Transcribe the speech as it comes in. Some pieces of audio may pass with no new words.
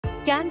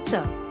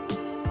Cancer.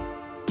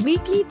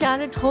 Weekly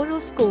Tarot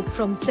Horoscope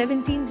from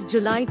 17th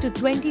July to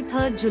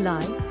 23rd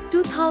July,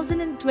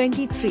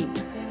 2023.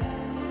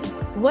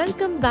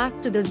 Welcome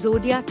back to the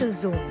Zodiacal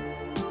Zone.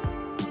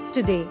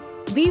 Today,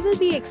 we will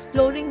be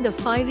exploring the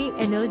fiery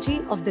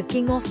energy of the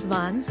King of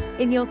Wands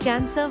in your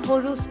Cancer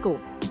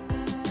horoscope.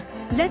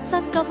 Let's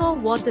uncover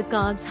what the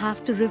cards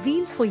have to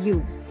reveal for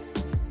you.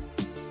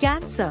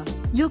 Cancer,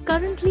 you're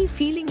currently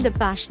feeling the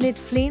passionate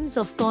flames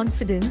of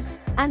confidence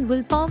and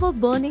willpower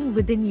burning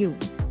within you.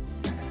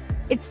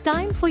 It's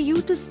time for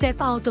you to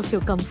step out of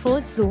your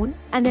comfort zone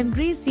and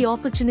embrace the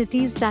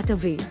opportunities that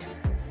await.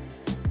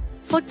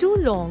 For too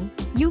long,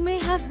 you may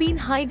have been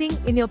hiding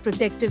in your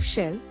protective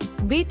shell,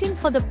 waiting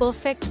for the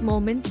perfect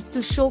moment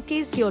to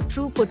showcase your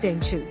true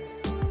potential.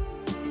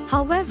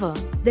 However,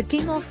 the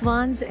King of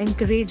Wands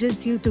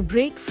encourages you to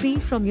break free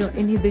from your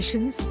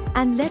inhibitions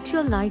and let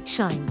your light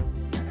shine.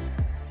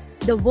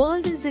 The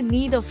world is in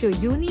need of your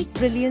unique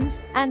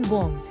brilliance and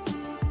warmth.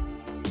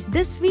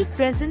 This week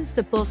presents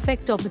the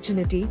perfect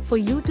opportunity for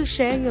you to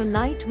share your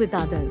light with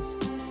others.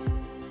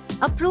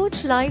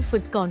 Approach life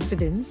with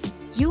confidence,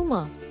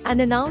 humor, and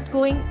an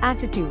outgoing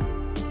attitude.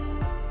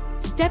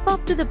 Step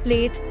up to the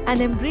plate and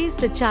embrace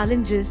the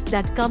challenges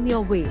that come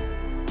your way.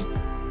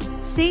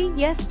 Say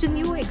yes to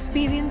new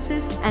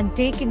experiences and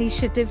take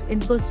initiative in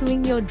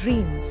pursuing your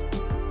dreams.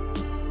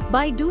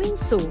 By doing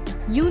so,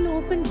 you'll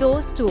open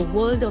doors to a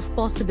world of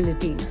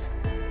possibilities.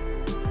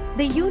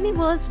 The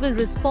universe will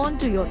respond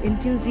to your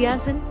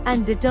enthusiasm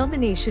and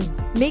determination,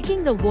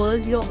 making the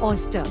world your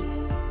oyster.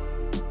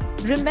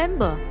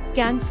 Remember,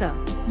 Cancer,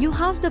 you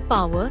have the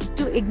power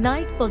to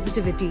ignite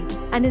positivity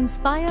and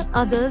inspire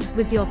others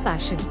with your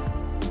passion.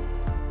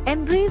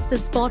 Embrace the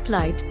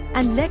spotlight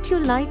and let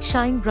your light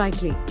shine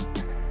brightly.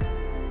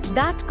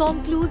 That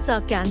concludes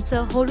our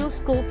Cancer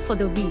horoscope for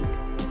the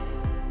week.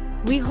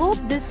 We hope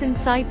this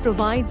insight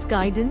provides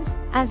guidance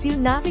as you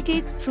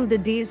navigate through the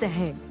days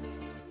ahead.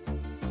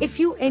 If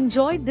you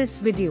enjoyed this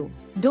video,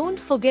 don't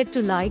forget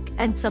to like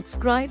and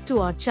subscribe to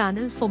our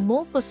channel for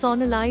more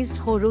personalized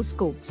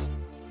horoscopes.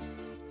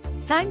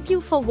 Thank you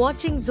for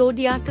watching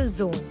Zodiacal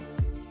Zone.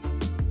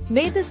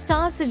 May the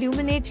stars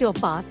illuminate your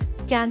path,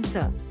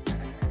 Cancer.